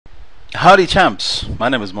Howdy champs, my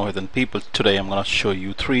name is Mohit and people, today I'm going to show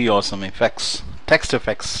you three awesome effects, text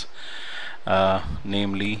effects,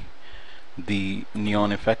 namely the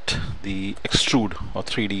neon effect, the extrude or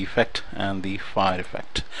 3D effect, and the fire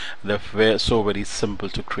effect. They're so very simple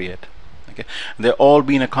to create. Okay, they're all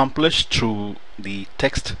being accomplished through the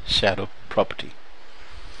text shadow property.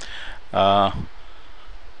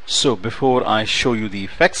 So before I show you the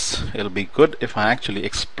effects, it'll be good if I actually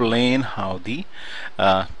explain how the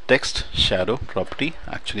text shadow property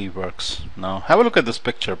actually works. Now have a look at this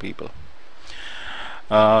picture, people.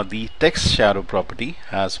 The text shadow property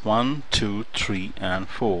has 1, 2, 3 and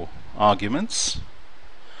 4 arguments.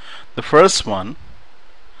 The first one,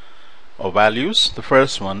 or values, the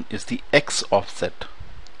first one is the X offset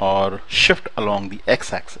or shift along the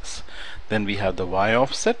X axis. Then we have the Y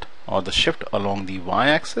offset or the shift along the Y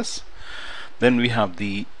axis. Then we have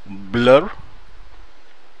the blur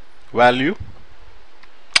value,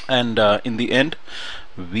 and in the end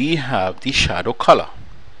we have the shadow color,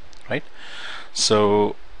 right?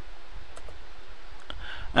 So,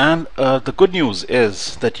 and the good news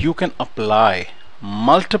is that you can apply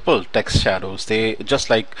multiple text shadows. They just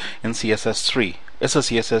like in CSS3. It's a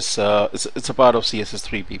CSS. It's a part of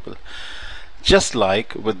CSS3, people. Just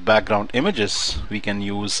like with background images, we can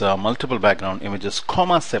use multiple background images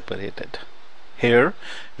comma separated. Here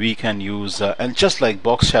we can use and just like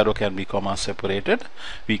box shadow can be comma separated,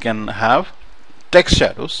 we can have text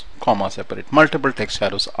shadows comma separate. Multiple text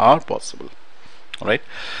shadows are possible. Alright,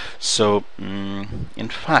 so in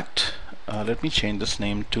fact let me change this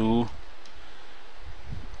name to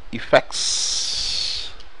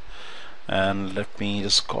effects, and let me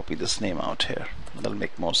just copy this name out here. That'll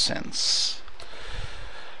make more sense.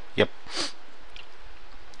 Yep.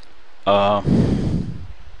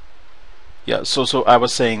 Yeah, so I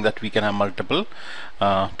was saying that we can have multiple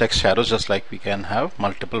text shadows just like we can have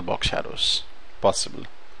multiple box shadows possible,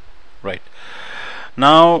 right?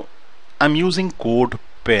 Now I'm using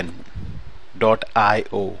CodePen.io.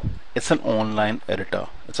 It's an online editor.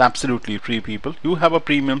 It's absolutely free, people. You have a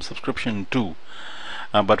premium subscription too,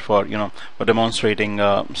 but for demonstrating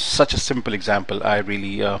such a simple example, I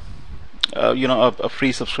really a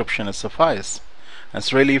free subscription is suffice.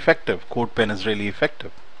 It's really effective. CodePen is really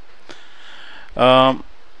effective.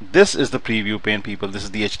 This is the preview pane, people. This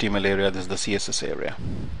is the HTML area. This is the CSS area.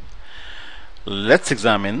 Let's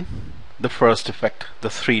examine the first effect, the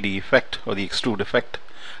 3D effect or the extrude effect.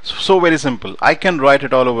 So very simple. I can write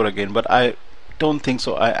it all over again, but I don't think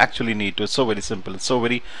so. I actually need to. It's so very simple. It's so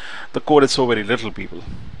very, the code is so very little, people.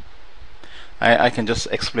 I can just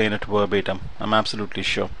explain it verbatim. I'm absolutely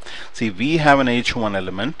sure. See, we have an h1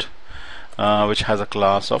 element which has a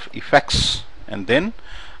class of effects, and then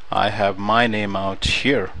I have my name out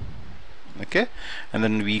here. Okay, and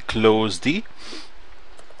then we close the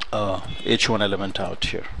h1 element out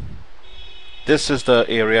here. This is the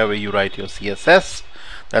area where you write your CSS.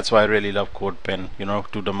 That's why I really love CodePen,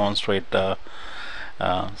 to demonstrate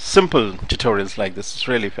simple tutorials like this. It's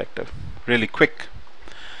really effective, really quick.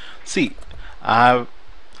 See, I've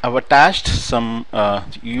attached some.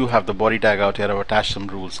 You have the body tag out here. I've attached some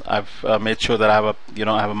rules. I've made sure that I have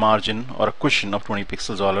a margin or a cushion of 20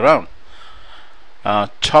 pixels all around.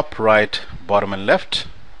 Top, right, bottom, and left.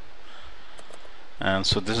 And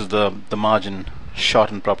so this is the margin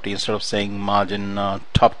shorten property. Instead of saying margin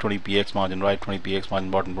top 20px, margin right 20px,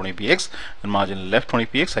 margin bottom 20px, and margin left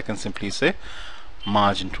 20px, I can simply say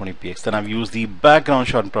margin 20px. Then I've used the background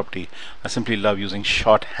shorten property. I simply love using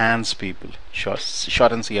shorthands, people.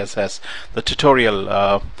 Shorthand CSS. The tutorial,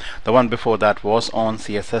 the one before that, was on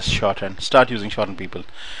CSS shorthand. Start using shorthand, people.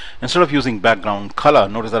 Instead of using background color,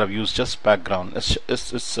 notice that I've used just background. It's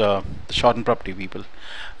the shorthand property, people.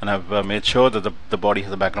 And I've made sure that the body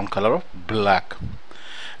has a background color of black.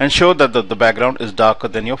 Ensure that the background is darker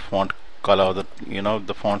than your font color,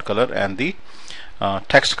 the font color and the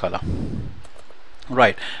text color.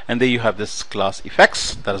 Right, and there you have this class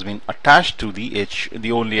effects that has been attached to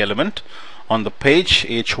the only element on the page,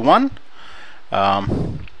 h1.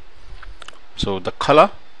 So the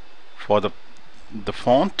color for the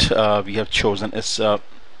font we have chosen is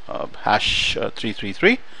hash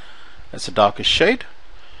 333. It's a darkish shade,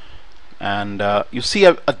 and you see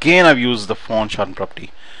I've used the font shorten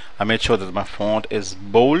property. I made sure that my font is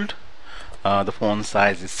bold. The font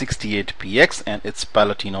size is 68px and it's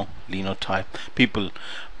Palatino linotype. People,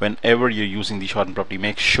 whenever you're using the shorten property,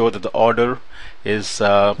 make sure that the order is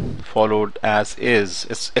followed as is.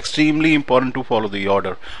 It's extremely important to follow the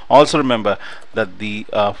order. Also remember that the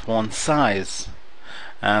font size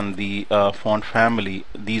and the font family,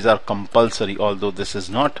 these are compulsory, although this is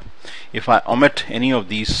not. If I omit any of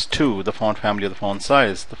these two, the font family or the font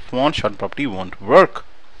size, the font shorten property won't work.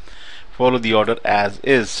 Follow the order as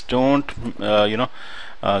is. Don't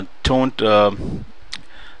don't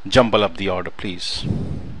jumble up the order, please.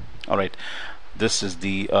 Alright, this is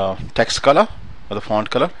the text color or the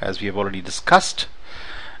font color, as we have already discussed.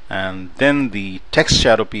 And then the text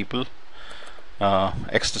shadow, people,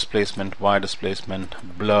 X displacement, Y displacement,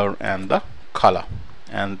 blur, and the color,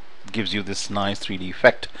 and gives you this nice 3D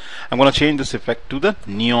effect. I'm going to change this effect to the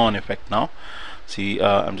neon effect now. See,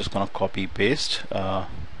 I'm just going to copy paste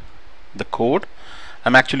the code.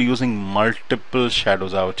 I'm actually using multiple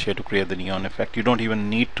shadows out here to create the neon effect. You don't even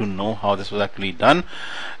need to know how this was actually done.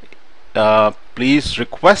 Please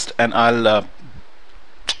request, and I'll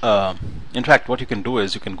in fact, what you can do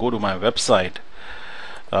is you can go to my website,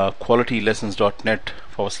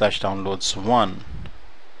 qualitylessons.net/downloads1,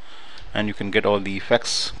 and you can get all the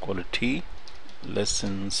effects.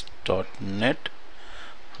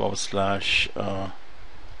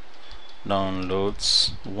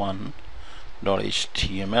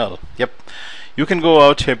 Yep, you can go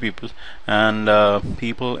out here, people, and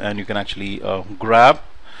you can actually grab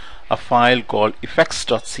a file called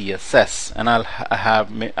effects.css, and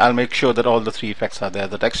I'll make sure that all the three effects are there: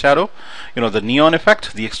 the text shadow, the neon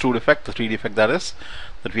effect, the extrude effect, the 3D effect that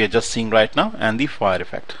we are just seeing right now, and the fire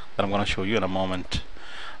effect that I'm going to show you in a moment.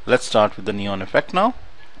 Let's start with the neon effect now.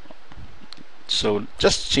 So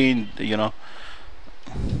just change, I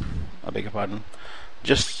beg your pardon,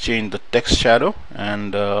 just change the text shadow,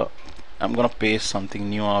 and I'm going to paste something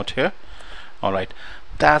new out here. Alright,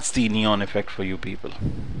 that's the neon effect for you people.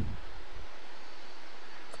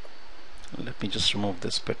 Let me just remove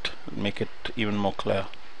this bit and make it even more clear.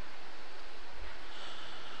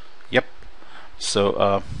 Yep.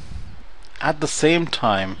 So at the same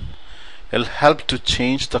time, it'll help to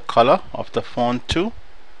change the color of the font to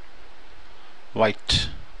white.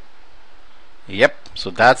 Yep. So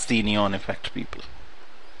that's the neon effect, people.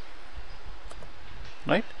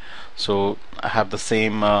 Right. So I have the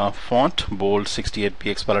same font, bold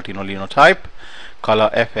 68px Palatino linotype, color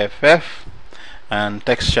FFF, and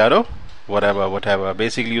text shadow whatever.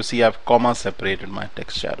 Basically, you see I've comma separated my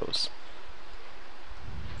text shadows.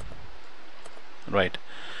 Right,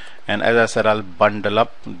 and as I said, I'll bundle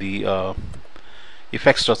up the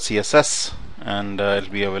effects.css, and it'll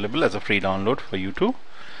be available as a free download for you to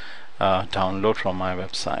download from my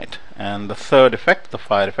website. And the third effect, the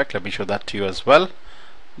fire effect, let me show that to you as well.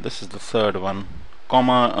 This is the third one,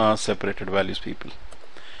 comma separated values, people.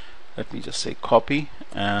 Let me just say copy,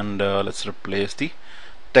 and let's replace the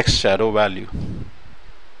text shadow value.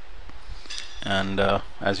 And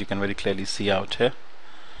as you can very clearly see out here,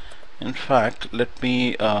 in fact, let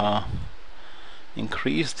me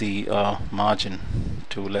increase the margin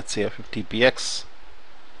to, let's say, a 50px.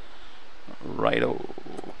 Right,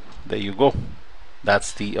 there you go.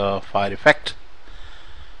 That's the fire effect.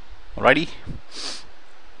 Alrighty.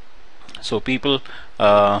 So people,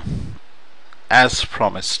 as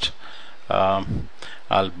promised,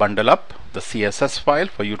 I'll bundle up the CSS file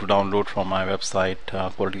for you to download from my website,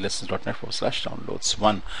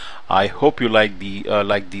 qualitylessons.net/downloads1. I hope you like the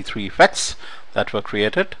three effects that were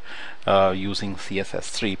created using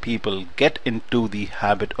CSS3. People, get into the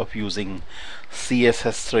habit of using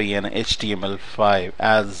CSS3 and HTML5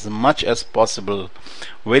 as much as possible.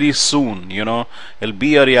 Very soon, it'll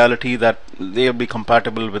be a reality that they'll be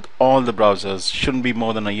compatible with all the browsers. Shouldn't be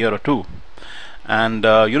more than a year or two. And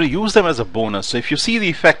use them as a bonus. So if you see the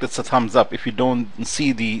effect, it's a thumbs up. If you don't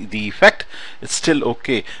see the effect, it's still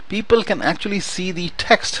okay. People can actually see the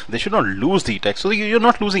text. They should not lose the text. So you're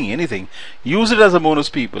not losing anything. Use it as a bonus,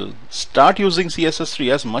 people. Start using CSS3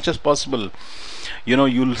 as much as possible.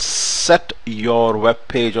 You'll set your web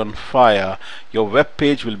page on fire. Your web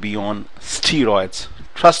page will be on steroids.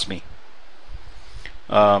 Trust me.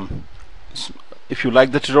 If you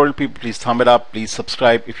like the tutorial, people, please thumb it up. Please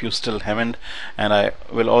subscribe if you still haven't, and I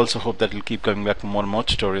will also hope that you'll keep coming back for more and more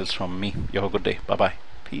tutorials from me. You have a good day. Bye bye.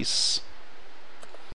 Peace.